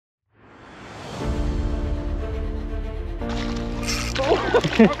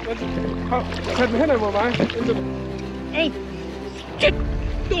Tag den hen mod mig. Hey. Shit.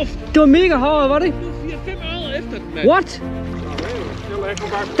 Det var mega hårdt, var det ikke? 4-5 år efter den, mand. What?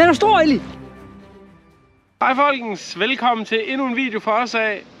 Den er stor, Eli. Hej folkens, velkommen til endnu en video for os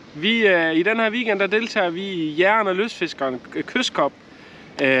af. I den her weekend, der deltager vi i Jægern Lystfiskeren KYST.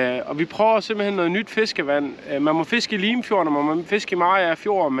 Og vi prøver simpelthen noget nyt fiskevand. Man må fiske i Limfjorden, og man må fiske i Mariager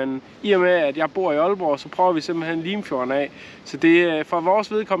fjord, men i og med at jeg bor i Aalborg, så prøver vi simpelthen Limfjorden af. Så det for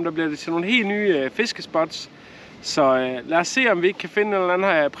vores vedkommende, der bliver det til nogle helt nye fiskespots. Så lad os se, om vi ikke kan finde en eller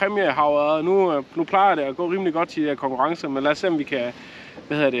anden her præmie i Havørred. Nu plejer det at gå rimelig godt til de her konkurrencer, men lad os se, om vi kan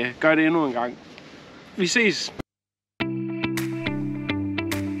gøre det endnu en gang. Vi ses!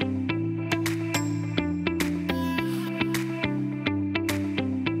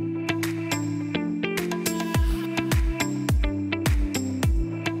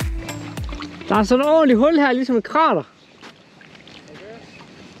 Der er sådan et ordentligt hul her, ligesom et krater.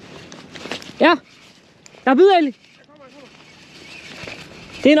 Ja, der er bid, Eli.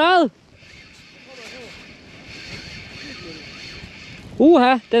 Det er en ørred.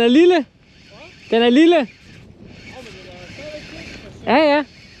 Uha, den er lille. Den er lille. Ja, ja.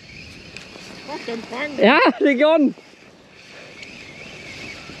 Ja, det gjorde den.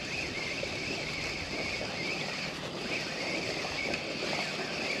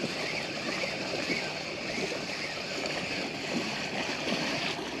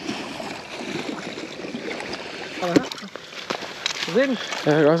 Kan du se den?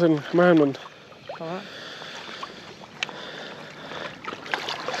 Ja, jeg kan også se den. Kom her, mand. Kom her.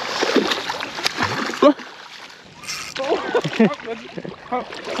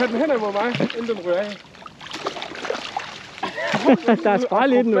 Tag den hen mod mig, inden den ryger af. Der er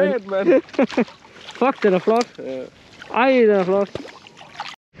spejl i den, mand. Fuck, den er flot. Ej, den er flot.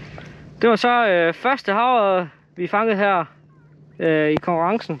 Det var så første havørred, vi fangede her i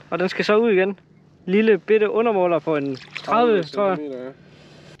konkurrencen, og den skal så ud igen. Lille bitte undermåler på en 30, tror jeg.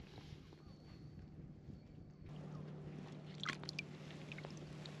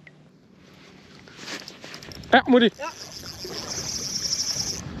 Ja, Mutti. Ja.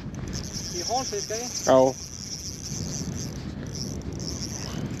 Det er hornfisk, ikke? Jo.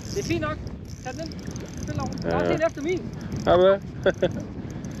 Det er fint nok. Tag den ind. Stille over. Der er også en efter min. Er du det? Du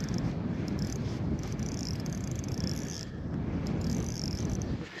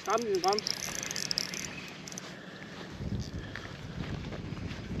skal stramme din bremse.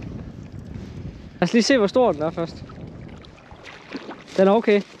 Lad os lige se, hvor stor den er først. Den er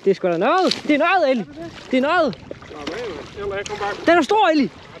okay. Det er sgu da en ørred. Det er en ørred, Eli. Det er en ørred. Den er stor, Eli. Ja,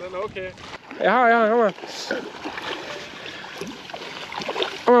 den er okay. Jeg har. Kom her.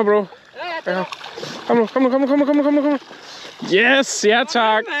 Kom her, bro. Ja. Kom nu. Yes, ja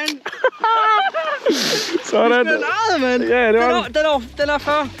tak. Sådan. Det er en ørred, mand. Ja, det var den er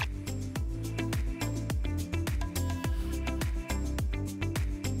 40.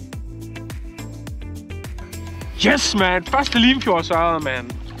 Yes, man. Første Limfjordsørred,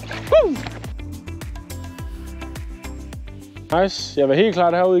 man. Nice. Jeg var helt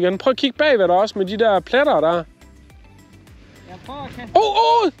klart herude igen. Prøv at kigge bagved dig også med de der pletter der. Jeg prøver at kaste.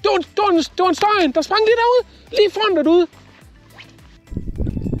 Det var en støjen. Der sprang lige derude. Lige foran dig derude.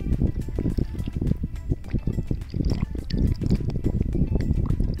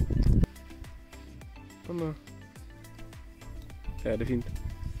 Kom her. Ja, det er fint.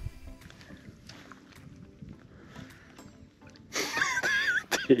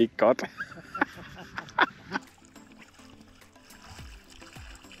 Det er ikke godt.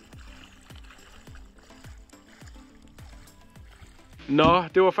 Nå,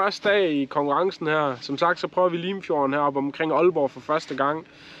 det var første dag i konkurrencen her. Som sagt, så prøver vi Limfjorden heroppe omkring Aalborg for første gang.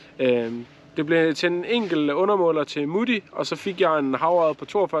 Det blev til en enkelt undermåler til Mutti, og så fik jeg en havørred på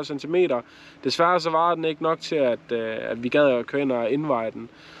 42 cm. Desværre så var den ikke nok til, at vi gad at køre ind og indveje den.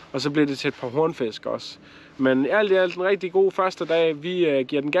 Og så blev det til et par hornfisk også. Men alt i alt en rigtig god første dag. Vi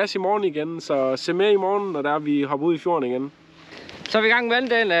giver den gas i morgen igen, så se med i morgen, når vi hopper ud i fjorden igen. Så er vi i gang med anden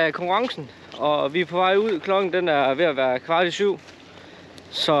dagen af konkurrencen, og vi er på vej ud. Klokken den er ved at være 6:15.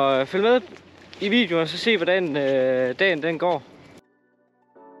 Så følg med i videoen, og så se hvordan dagen den går.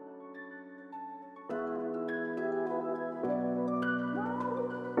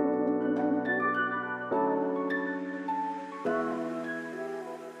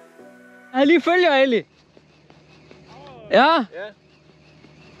 Jeg lige følger, Eli. Ja.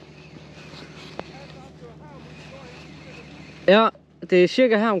 Ja, det er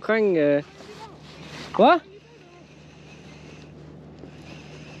cirka her omkring. Hvad?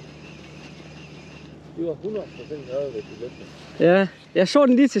 Det var 100% højere, hvis du løfter. Ja, jeg så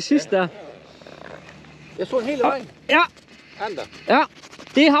den lige til sidst der. Jeg så den hele vejen. Ja, Andre. Ja,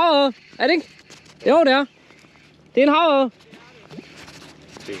 det er havørred. Er det ikke? Jo, det er. Det er en havørred.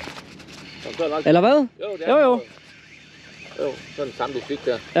 Eller hvad? Jo, det er jo. Jo, sådan den samme du fik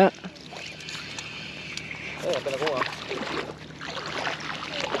der. Ja. Den er god.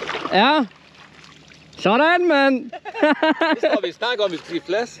 Ja. Sådan, mand. Det skal vi snakke om, vi skal give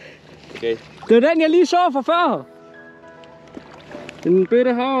plads. Okay. Det er den, jeg lige så for før. Den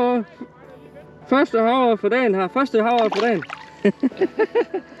bitte havørred. Første havørred for dagen her. Første havørred for dagen.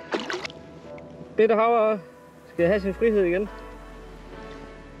 Bitte havørred skal have sin frihed igen.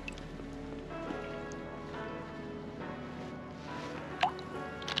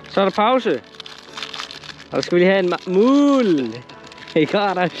 Så er der pause. Og så skal vi lige have en mul. I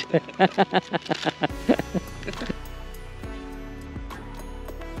går der.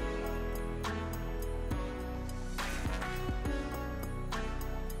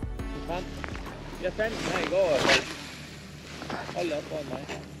 Jeg fandt den her i går. Hold op foran mig.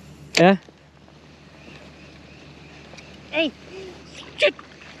 Ja. Ej, shit!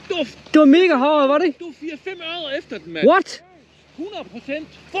 Det var mega havørred, var det ikke? Du er 4-5 øre efter den, mand. What? 100%.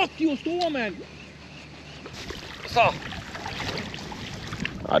 Fuck, de var store, mand. Så.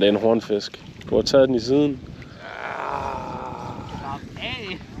 Ej, det er en hornfisk. Du har taget den i siden.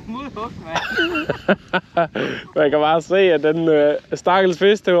 Man kan bare se, at den stakkels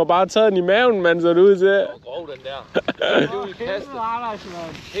fisk, det var bare taget den i maven, man, så det ud til. Det var grov, den der. Helt ud i kastet.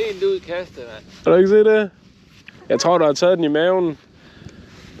 Helt ud i kastet, mand. Har du ikke set det? Jeg tror, du har taget den i maven. Jeg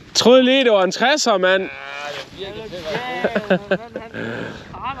troede lige, det var en 60'er, mand. Ja, det virker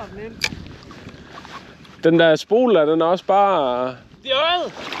til, Den der spole der, den er også bare... Det er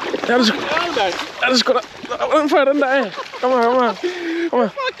øjet! Ja, det er det sgu da... Hvordan får jeg den der af? Kom her, kom her. Kom her.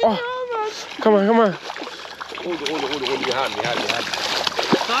 Oh. Kom her, kom her. Rolig. Vi har den.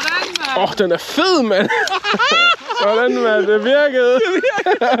 Sådan, mand. Den er fed, mand. Sådan, mand. Det virkede.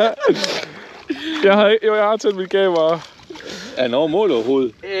 Jeg har tændt mit kamera. Er den over mål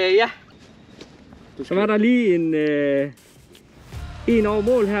overhovedet? Ja. Så var der lige en over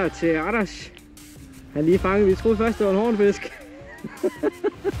mål her til Anders. Han lige fanget. Vi troede først, det var en hornfisk.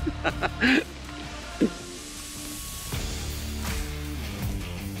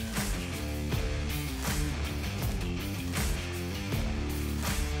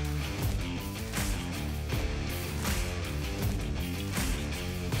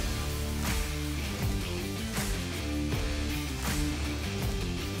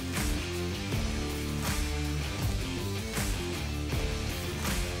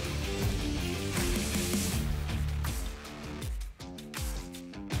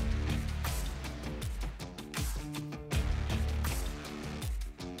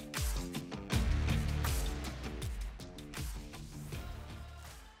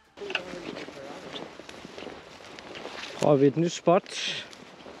 Prøver vi et nyt spot.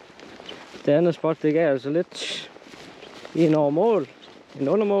 Det andet spot, det gav altså lidt en over mål, en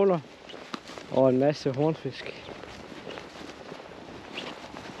undermåler og en masse hornfisk.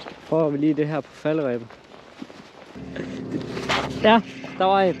 Prøver vi lige det her på falderæben. Ja, der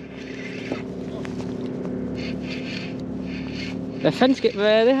var en. Hvad fanden skal...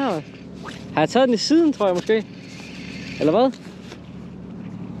 Hvad er det her? Har jeg taget den i siden, tror jeg måske? Eller hvad?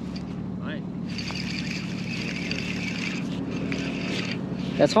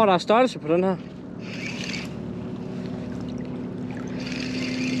 Jeg tror, der er størrelse på den her.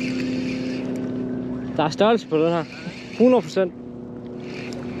 Der er størrelse på den her. 100%.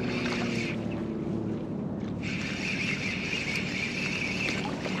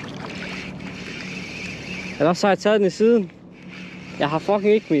 Ellers så har jeg taget den i siden. Jeg har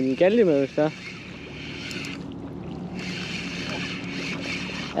fucking ikke min galge med, hvis der.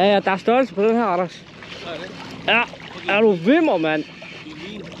 Ja, der er størrelse på den her, Anders. Ja, er du vimmer, mand?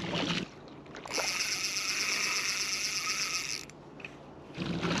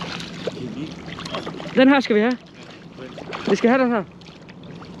 Den her skal vi have. Vi skal have den her.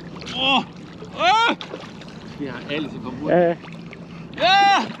 Vi har alle til at komme ud. Ja.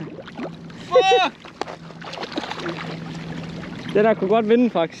 Ja! Fuck! Den der kunne godt vinde,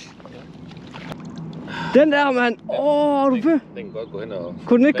 faktisk. Den der, mand. Er du ved? Den kan godt gå hen og...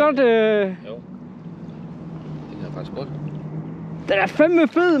 Kunne den ikke godt... Jo. Den er faktisk godt. Den er fandme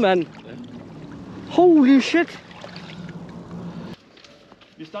fed, mand. Ja. Holy shit.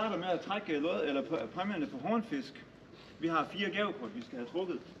 Vi starter med at trække lod eller præmierne på hornfisk. Vi har 4 gavekort, vi skal have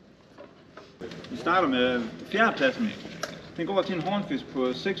trukket. Vi starter med fjerdepladsen. Den går til en hornfisk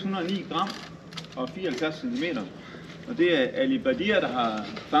på 609 gram og 74 cm. Og det er Ali Badir, der har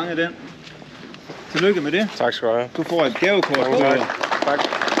fanget den. Tillykke med det. Tak skal du have. Du får et gavekort. Tak. Tak.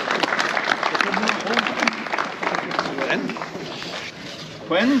 Så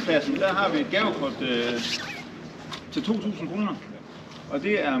På andenpladsen, der har vi et gavekort til 2.000 kroner. Og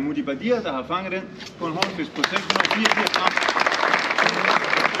det er Mudi Badir, der har fanget den på en hornfisk på 684 gram.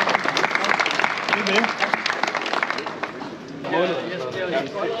 Det er det.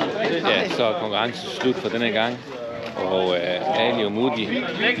 Ja, så er konkurrencen slut for denne gang. Og Ali og Mudi,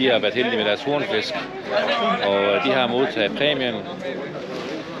 de har været heldige med deres hornfisk. Og de har modtaget præmien.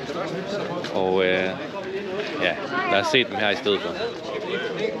 Og ja, lad os se dem her i stedet for.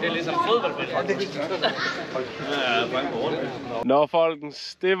 Det er ligesom fodboldbilleder. Nå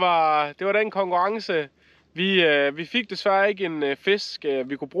folkens, det var den konkurrence. Vi fik desværre ikke en fisk,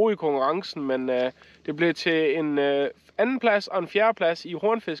 vi kunne bruge i konkurrencen, men det blev til en andenplads og en fjerdeplads i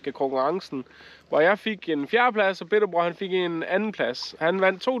hornfiskekonkurrencen, hvor jeg fik en fjerdeplads, og Bitterbror han fik en andenplads. Han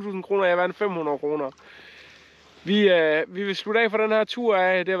vandt 2.000 kroner, og jeg vandt 500 kroner. Vi vil slutte af for den her tur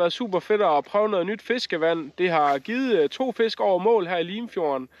af. Det har været super fedt at prøve noget nyt fiskevand. Det har givet 2 fisk over mål her i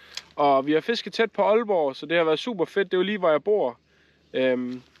Limfjorden, og vi har fisket tæt på Aalborg, så det har været super fedt. Det er jo lige, hvor jeg bor.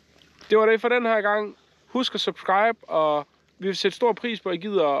 Det var det for den her gang. Husk at subscribe, og vi vil sætte stor pris på, at I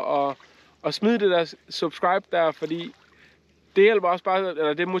gider at smide det der subscribe der, fordi det hjælper også bare,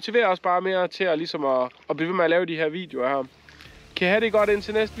 eller det motiverer os bare mere til at blive ved med at lave de her videoer her. Kan I have det godt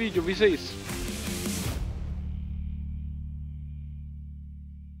indtil næste video. Vi ses.